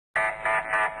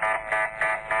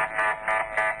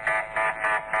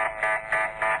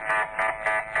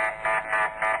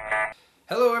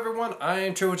Hello everyone,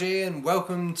 I'm Triple J and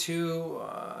welcome to,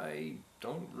 I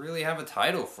don't really have a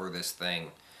title for this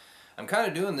thing. I'm kind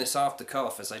of doing this off the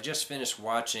cuff as I just finished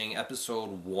watching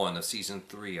episode 1 of season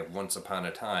 3 of Once Upon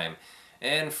a Time,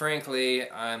 and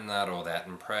frankly, I'm not all that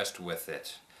impressed with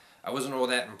it. I wasn't all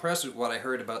that impressed with what I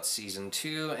heard about season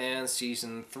 2 and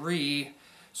season 3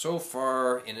 so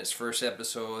far in its first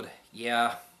episode.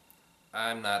 Yeah,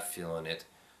 I'm not feeling it.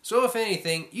 So if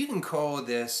anything, you can call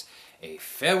this a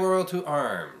farewell to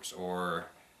arms, or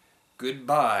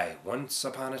goodbye once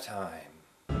upon a time.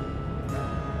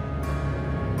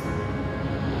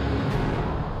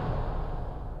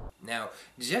 Now,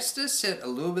 just to set a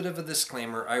little bit of a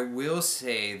disclaimer, I will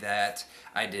say that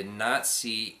I did not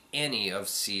see any of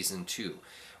season 2.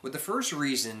 With the first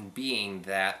reason being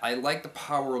that I like to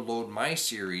power load my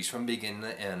series from beginning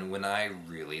to end when I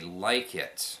really like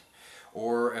it.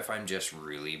 Or if I'm just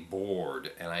really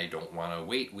bored and I don't want to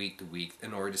wait week to week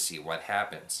in order to see what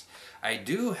happens. I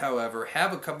do, however,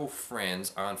 have a couple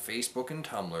friends on Facebook and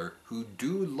Tumblr who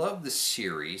do love the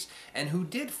series and who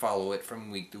did follow it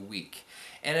from week to week.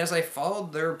 And as I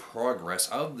followed their progress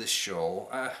of the show,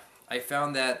 I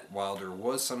found that while there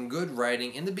was some good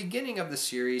writing in the beginning of the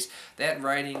series, that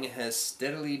writing has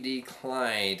steadily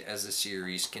declined as the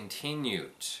series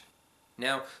continued.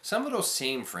 Now, some of those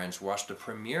same friends watched the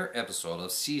premiere episode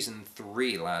of season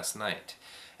 3 last night,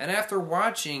 and after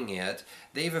watching it,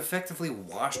 they've effectively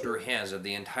washed their hands of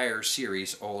the entire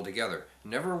series altogether.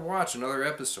 Never watched another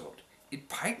episode. It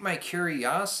piqued my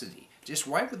curiosity. Just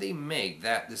why would they make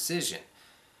that decision?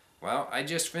 Well, I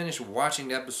just finished watching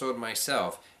the episode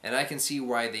myself, and I can see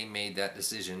why they made that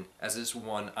decision, as it's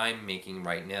one I'm making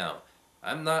right now.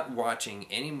 I'm not watching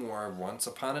any more of Once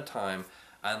Upon a Time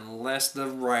unless the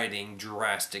writing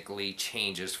drastically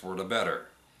changes for the better.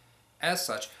 As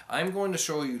such, I'm going to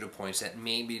show you the points that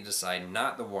made me decide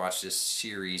not to watch this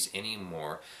series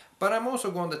anymore, but I'm also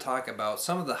going to talk about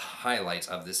some of the highlights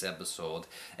of this episode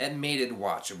that made it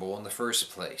watchable in the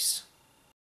first place.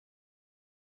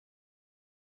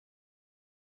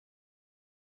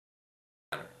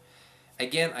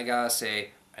 Again, I gotta say,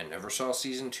 I never saw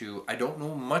season 2. I don't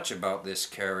know much about this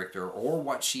character or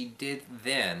what she did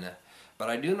then, but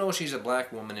I do know she's a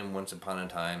black woman in Once Upon a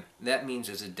Time. That means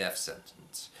it's a death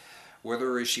sentence,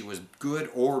 whether she was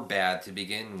good or bad to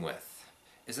begin with.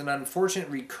 It's an unfortunate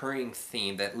recurring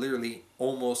theme that literally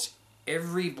almost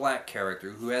every black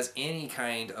character who has any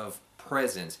kind of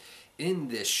presence in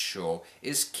this show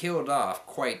is killed off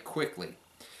quite quickly.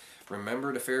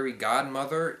 Remember the fairy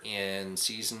godmother in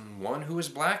season 1 who was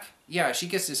black? Yeah, she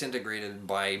gets disintegrated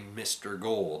by Mr.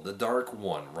 Gold, the Dark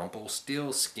One,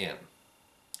 Rumpelstiltskin.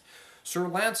 Sir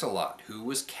Lancelot, who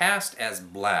was cast as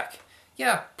black.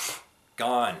 Yeah,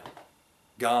 gone.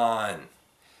 Gone.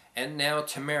 And now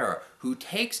Tamara, who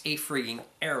takes a frigging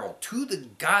arrow to the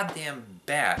goddamn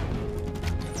back,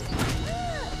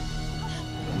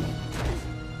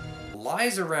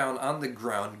 lies around on the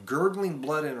ground, gurgling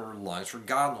blood in her lungs for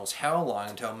God knows how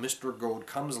long until Mr. Gold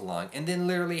comes along, and then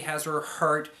literally has her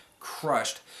heart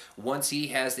crushed once he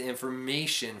has the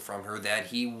information from her that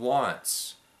he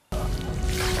wants.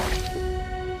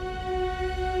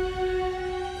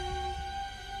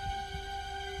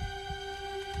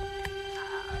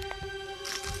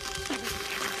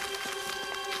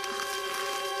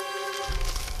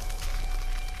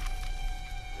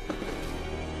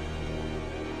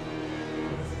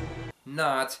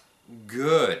 Not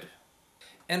good.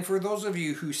 And for those of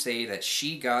you who say that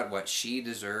she got what she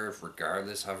deserved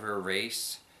regardless of her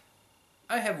race,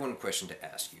 I have one question to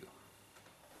ask you.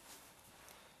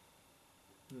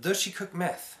 Does she cook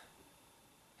meth?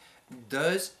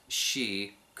 Does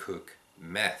she cook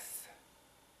meth?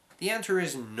 The answer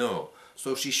is no.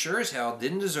 So she sure as hell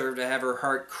didn't deserve to have her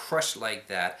heart crushed like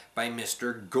that by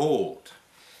Mr. Gold.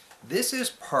 This is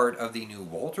part of the new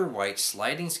Walter White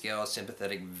sliding scale of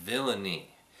sympathetic villainy.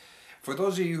 For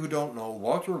those of you who don't know,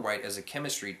 Walter White is a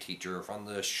chemistry teacher from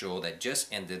the show that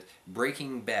just ended,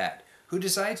 Breaking Bad, who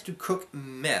decides to cook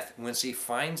meth once he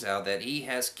finds out that he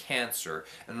has cancer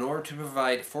in order to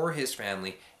provide for his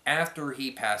family after he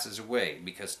passes away,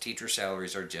 because teacher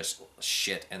salaries are just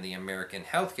shit and the American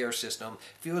healthcare system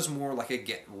feels more like a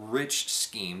get-rich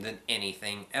scheme than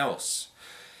anything else.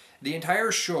 The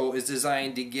entire show is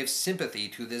designed to give sympathy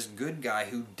to this good guy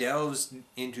who delves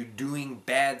into doing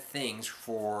bad things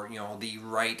for, the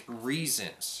right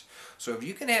reasons. So if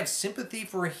you can have sympathy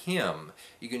for him,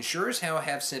 you can sure as hell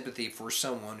have sympathy for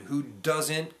someone who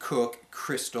doesn't cook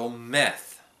crystal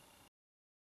meth.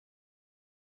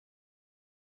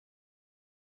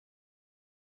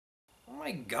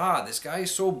 my god, this guy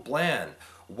is so bland.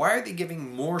 Why are they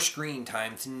giving more screen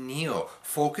time to Neil?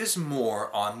 Focus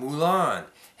more on Mulan.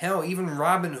 Hell, even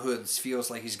Robin Hood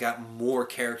feels like he's got more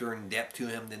character and depth to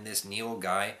him than this Neil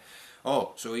guy.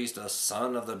 Oh, so he's the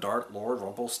son of the Dark Lord,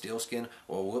 Rumpelstiltskin?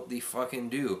 Well,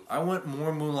 whoop-de-fucking-do. I want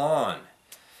more Mulan.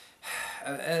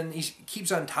 And he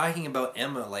keeps on talking about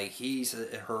Emma like he's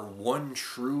her one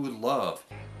true love.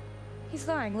 He's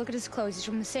lying. Look at his clothes. He's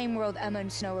from the same world Emma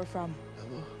and Snow are from.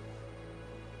 Emma?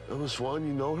 Emma Swan,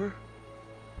 you know her?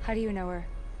 How do you know her?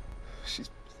 She's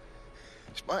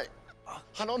my...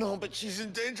 I don't know, but she's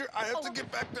in danger. I have to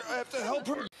get back there. I have to help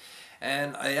her.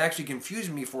 And it actually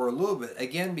confused me for a little bit,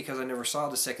 again, because I never saw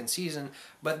the second season,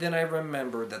 but then I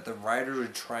remembered that the writers are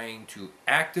trying to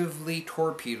actively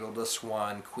torpedo the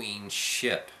Swan Queen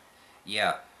ship.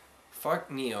 Yeah,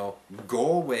 fuck Neil,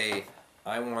 go away,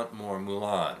 I want more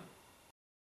Mulan.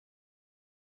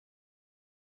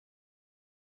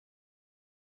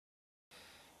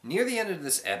 Near the end of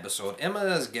this episode, Emma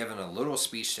has given a little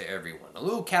speech to everyone, a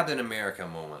little Captain America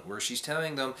moment, where she's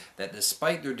telling them that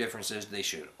despite their differences, they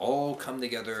should all come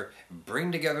together,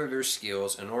 bring together their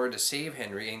skills in order to save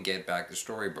Henry and get back to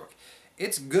Storybrooke.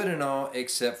 It's good and all,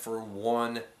 except for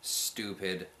one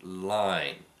stupid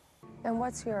line. And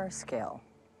what's your skill,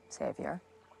 Savior?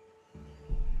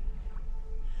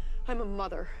 I'm a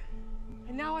mother.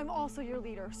 And now I'm also your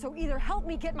leader. So either help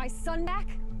me get my son back,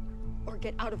 or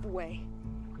get out of the way.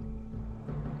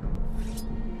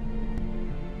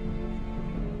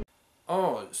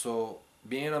 Oh, so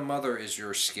being a mother is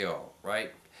your skill,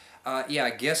 right? Yeah,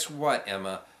 guess what,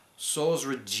 Emma? So's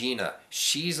Regina.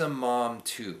 She's a mom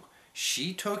too.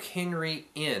 She took Henry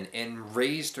in and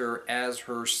raised her as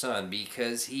her son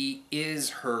because he is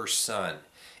her son.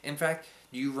 In fact,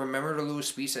 do you remember the little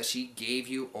speech that she gave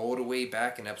you all the way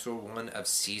back in episode 1 of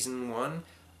season 1?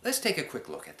 Let's take a quick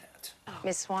look at that.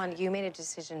 Miss Swan, you made a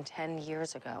decision 10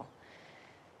 years ago.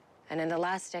 And in the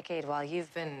last decade, while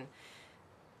you've been...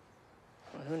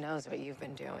 well, who knows what you've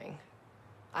been doing?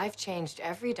 I've changed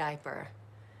every diaper,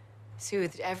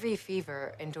 soothed every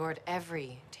fever, endured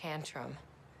every tantrum.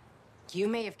 You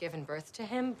may have given birth to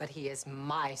him, but he is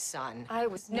my son.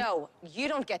 No, you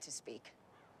don't get to speak.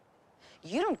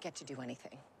 You don't get to do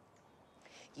anything.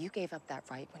 You gave up that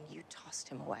right when you tossed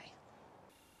him away.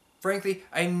 Frankly,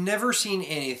 I've never seen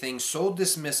anything so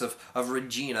dismissive of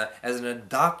Regina as an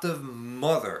adoptive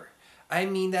mother. I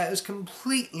mean, that is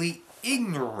completely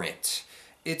ignorant.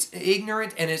 It's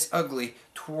ignorant and it's ugly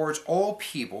towards all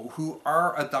people who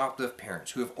are adoptive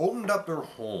parents, who have opened up their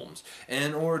homes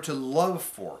in order to love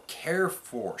for, care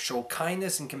for, show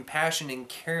kindness and compassion and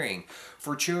caring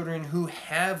for children who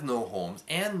have no homes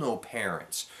and no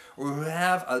parents, or who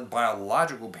have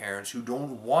biological parents who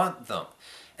don't want them.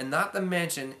 And not to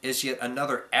mention is yet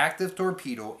another active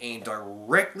torpedo aimed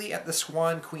directly at the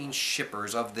Swan Queen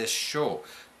shippers of this show.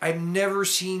 I've never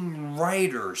seen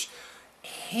writers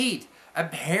hate a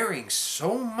pairing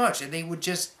so much that they would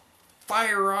just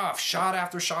fire off shot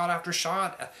after shot after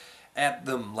shot at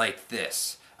them like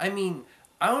this. I mean,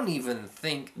 I don't even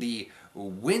think the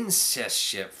Wincest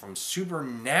ship from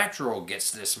Supernatural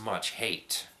gets this much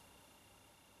hate.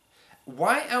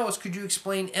 Why else could you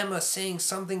explain Emma saying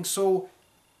something so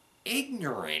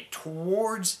ignorant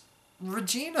towards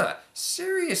Regina?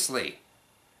 Seriously.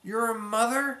 You're a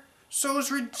mother?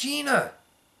 So's Regina.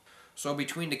 So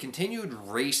between the continued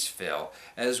race fill,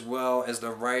 as well as the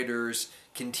writers'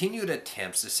 continued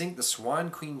attempts to sink the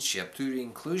Swan Queen ship through the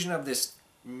inclusion of this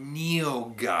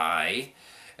Neil guy,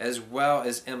 as well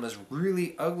as Emma's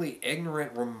really ugly,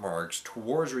 ignorant remarks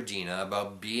towards Regina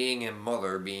about being a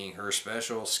mother being her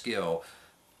special skill,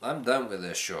 I'm done with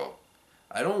this show.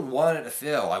 I don't want it to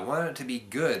fail. I want it to be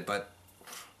good, but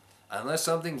unless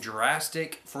something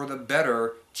drastic for the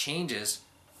better changes,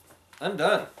 I'm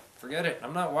done. Forget it.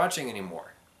 I'm not watching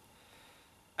anymore.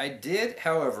 I did,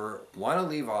 however, want to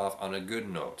leave off on a good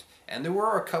note, and there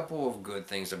were a couple of good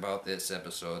things about this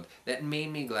episode that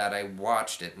made me glad I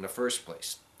watched it in the first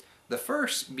place. The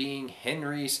first being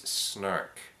Henry's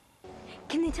snark.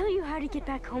 Can they tell you how to get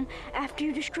back home after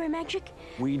you destroy magic?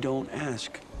 We don't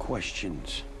ask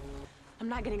questions. I'm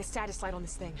not getting a status light on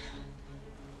this thing.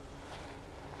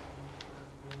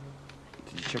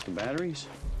 Did you check the batteries?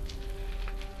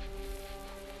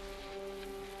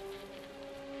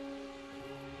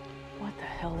 What the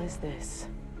hell is this?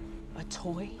 A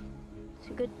toy? It's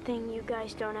a good thing you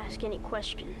guys don't ask any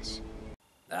questions.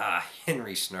 Ah,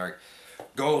 Henry snark.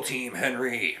 Go team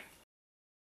Henry!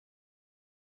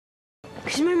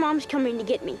 Because my mom's coming to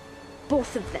get me.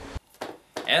 Both of them.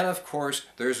 And of course,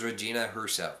 there's Regina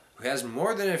herself, who has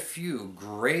more than a few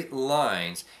great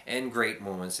lines and great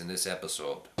moments in this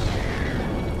episode.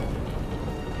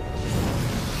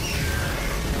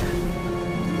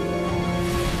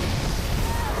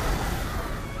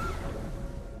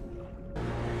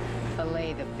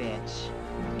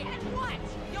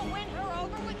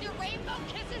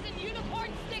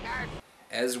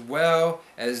 as well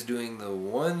as doing the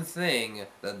one thing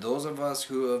that those of us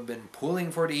who have been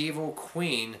pulling for the evil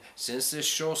queen since this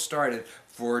show started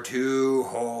for 2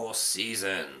 whole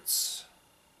seasons.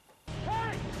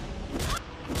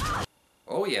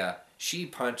 Oh yeah, she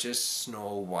punches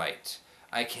Snow White.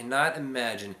 I cannot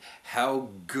imagine how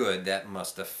good that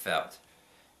must have felt.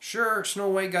 Sure, Snow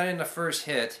White got in the first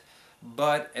hit,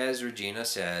 but as Regina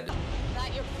said,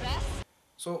 That your best?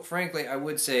 so frankly, I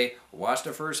would say watch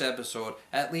the first episode,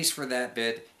 at least for that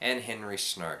bit, and Henry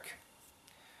Snark.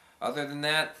 Other than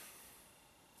that,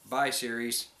 bye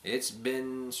series. It's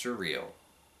been surreal.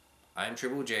 I'm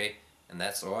Triple J, and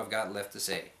that's all I've got left to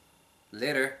say.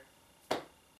 Later.